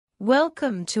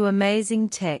Welcome to Amazing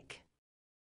Tech.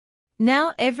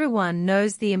 Now everyone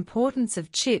knows the importance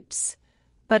of chips,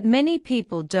 but many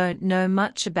people don't know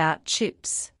much about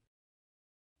chips.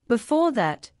 Before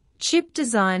that, chip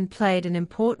design played an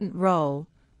important role,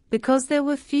 because there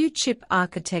were few chip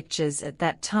architectures at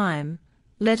that time,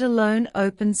 let alone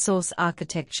open-source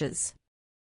architectures.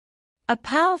 A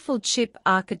powerful chip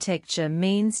architecture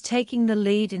means taking the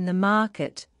lead in the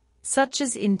market, such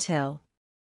as Intel.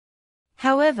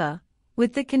 However,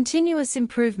 with the continuous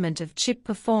improvement of chip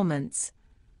performance,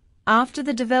 after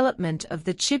the development of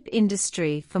the chip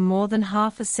industry for more than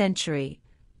half a century,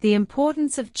 the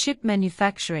importance of chip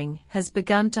manufacturing has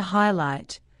begun to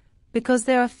highlight, because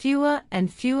there are fewer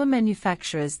and fewer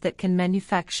manufacturers that can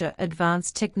manufacture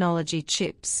advanced technology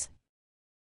chips.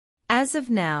 As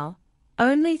of now,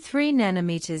 only 3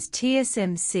 nanometers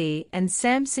TSMC and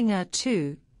Samsung are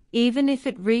 2, even if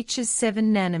it reaches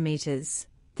 7 nanometers.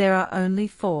 There are only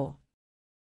 4.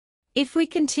 If we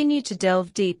continue to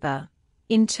delve deeper,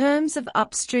 in terms of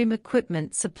upstream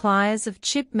equipment suppliers of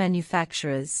chip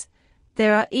manufacturers,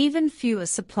 there are even fewer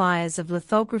suppliers of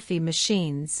lithography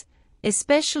machines,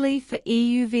 especially for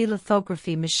EUV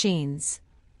lithography machines.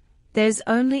 There's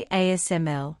only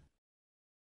ASML.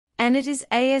 And it is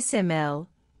ASML,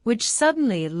 which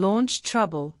suddenly launched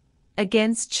trouble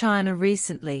against China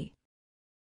recently.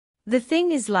 The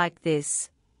thing is like this.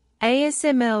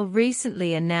 ASML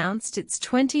recently announced its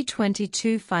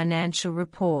 2022 financial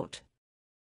report.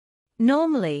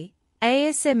 Normally,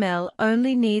 ASML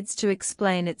only needs to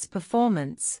explain its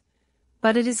performance,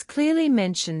 but it is clearly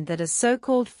mentioned that a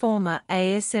so-called former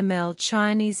ASML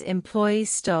Chinese employee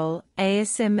stole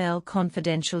ASML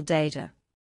confidential data.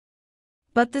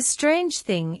 But the strange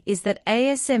thing is that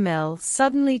ASML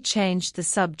suddenly changed the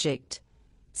subject,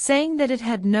 saying that it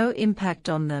had no impact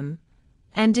on them,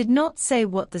 and did not say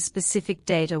what the specific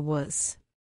data was.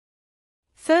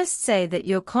 First say that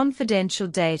your confidential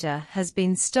data has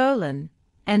been stolen,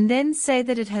 and then say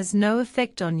that it has no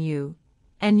effect on you,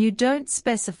 and you don't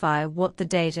specify what the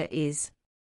data is.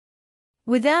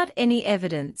 Without any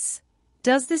evidence,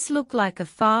 does this look like a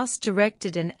farce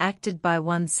directed and acted by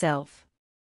oneself?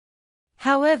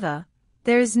 However,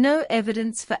 there is no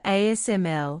evidence for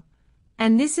ASML,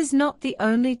 and this is not the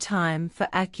only time for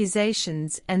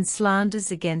accusations and slanders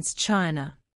against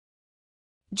China.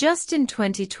 Just in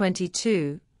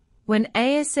 2022, when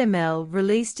ASML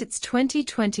released its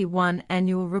 2021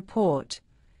 annual report,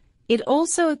 it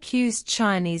also accused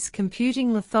Chinese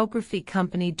computing lithography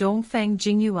company Dongfang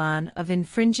Jingyuan of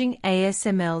infringing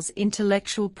ASML's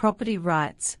intellectual property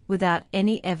rights without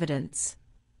any evidence.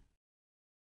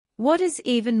 What is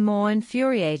even more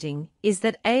infuriating is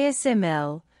that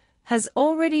ASML has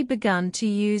already begun to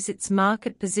use its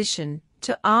market position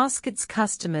to ask its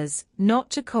customers not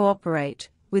to cooperate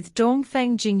with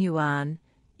Dongfang Jingyuan,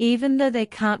 even though they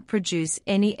can't produce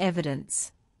any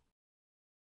evidence.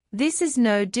 This is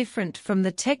no different from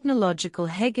the technological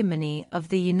hegemony of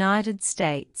the United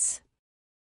States.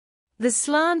 The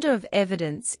slander of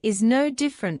evidence is no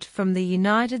different from the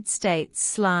United States'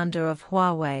 slander of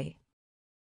Huawei.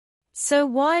 So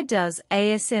why does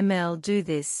ASML do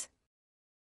this?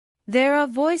 There are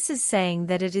voices saying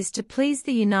that it is to please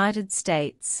the United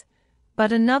States,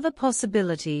 but another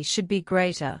possibility should be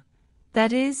greater,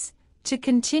 that is, to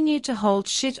continue to hold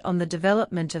shit on the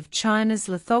development of China's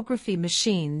lithography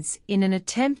machines in an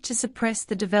attempt to suppress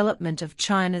the development of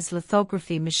China's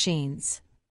lithography machines.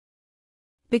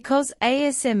 Because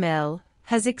ASML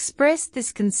has expressed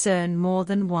this concern more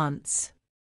than once.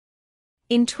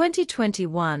 In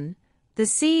 2021, the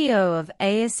CEO of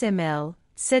ASML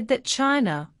said that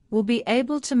China will be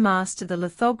able to master the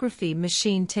lithography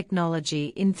machine technology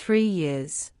in 3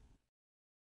 years.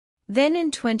 Then in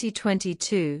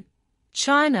 2022,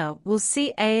 China will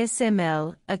see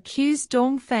ASML accuse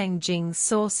Dongfang Jing's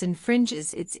source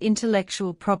infringes its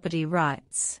intellectual property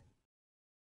rights.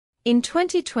 In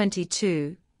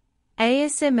 2022,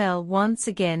 ASML once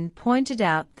again pointed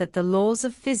out that the laws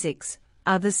of physics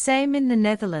are the same in the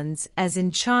Netherlands as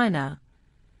in China,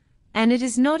 and it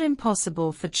is not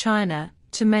impossible for China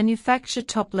to manufacture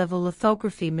top-level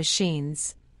lithography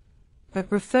machines,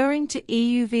 but referring to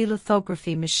EUV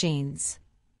lithography machines.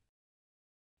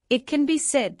 It can be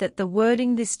said that the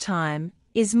wording this time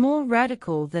is more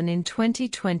radical than in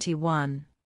 2021.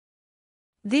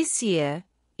 This year,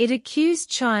 it accused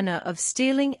China of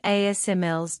stealing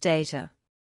ASML's data.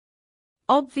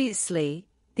 Obviously,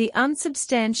 the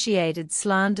unsubstantiated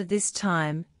slander this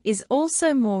time is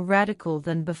also more radical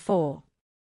than before.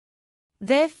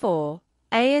 Therefore,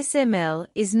 ASML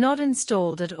is not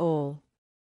installed at all.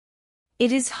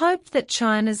 It is hoped that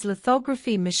China's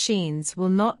lithography machines will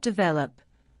not develop,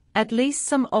 at least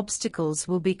some obstacles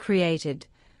will be created,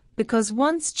 because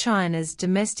once China's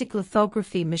domestic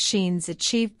lithography machines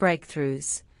achieve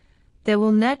breakthroughs, there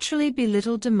will naturally be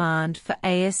little demand for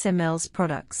ASML's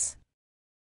products.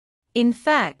 In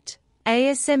fact,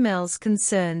 ASML's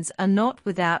concerns are not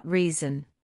without reason.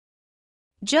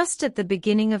 Just at the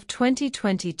beginning of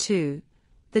 2022,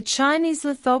 the Chinese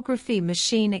lithography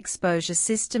machine exposure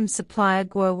system supplier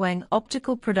Guowang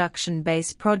Optical Production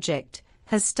Base Project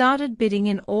has started bidding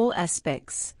in all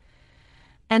aspects,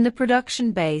 and the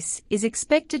production base is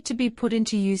expected to be put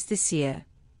into use this year,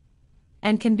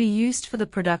 and can be used for the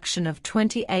production of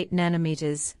 28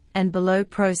 nanometers and below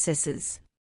processes.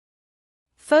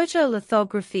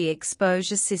 Photolithography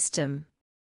exposure system.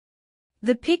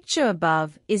 The picture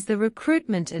above is the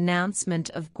recruitment announcement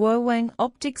of Guowang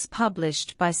Optics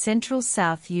published by Central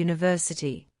South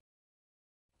University.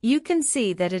 You can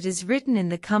see that it is written in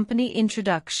the company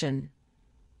introduction.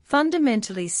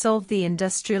 Fundamentally solve the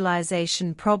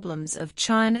industrialization problems of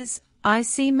China's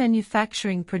IC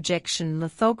manufacturing projection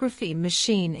lithography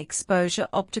machine exposure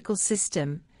optical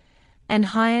system and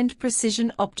high-end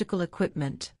precision optical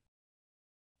equipment.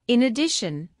 In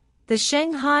addition, the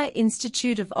Shanghai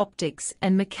Institute of Optics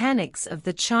and Mechanics of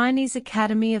the Chinese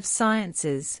Academy of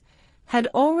Sciences had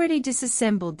already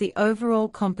disassembled the overall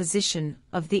composition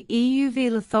of the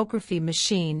EUV lithography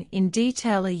machine in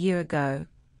detail a year ago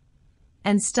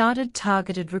and started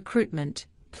targeted recruitment.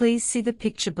 Please see the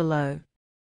picture below.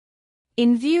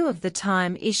 In view of the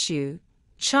time issue,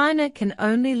 China can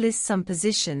only list some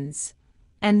positions,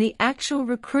 and the actual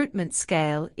recruitment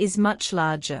scale is much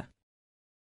larger.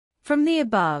 From the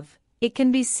above, it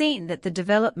can be seen that the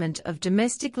development of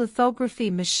domestic lithography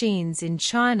machines in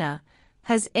China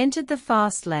has entered the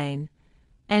fast lane,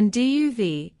 and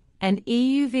DUV and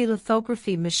EUV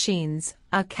lithography machines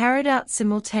are carried out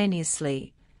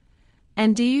simultaneously,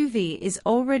 and DUV is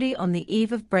already on the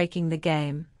eve of breaking the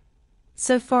game.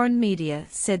 So foreign media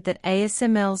said that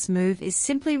ASML's move is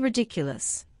simply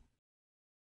ridiculous.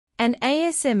 And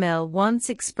ASML once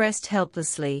expressed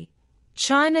helplessly,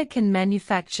 China can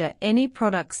manufacture any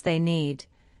products they need,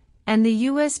 and the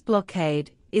US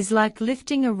blockade is like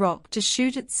lifting a rock to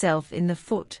shoot itself in the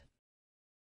foot.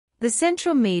 The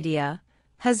central media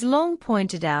has long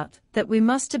pointed out that we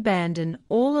must abandon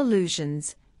all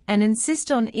illusions and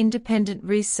insist on independent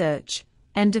research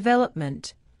and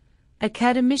development.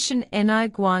 Academician Ni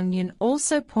Guangyun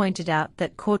also pointed out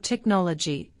that core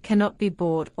technology cannot be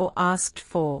bought or asked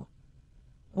for.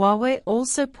 Huawei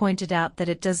also pointed out that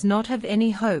it does not have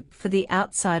any hope for the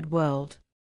outside world.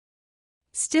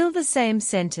 Still the same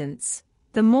sentence,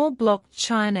 the more blocked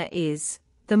China is,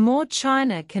 the more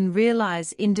China can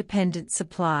realize independent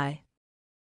supply.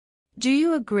 Do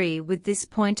you agree with this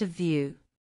point of view?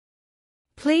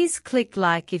 Please click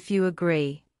like if you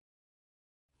agree.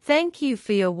 Thank you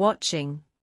for your watching.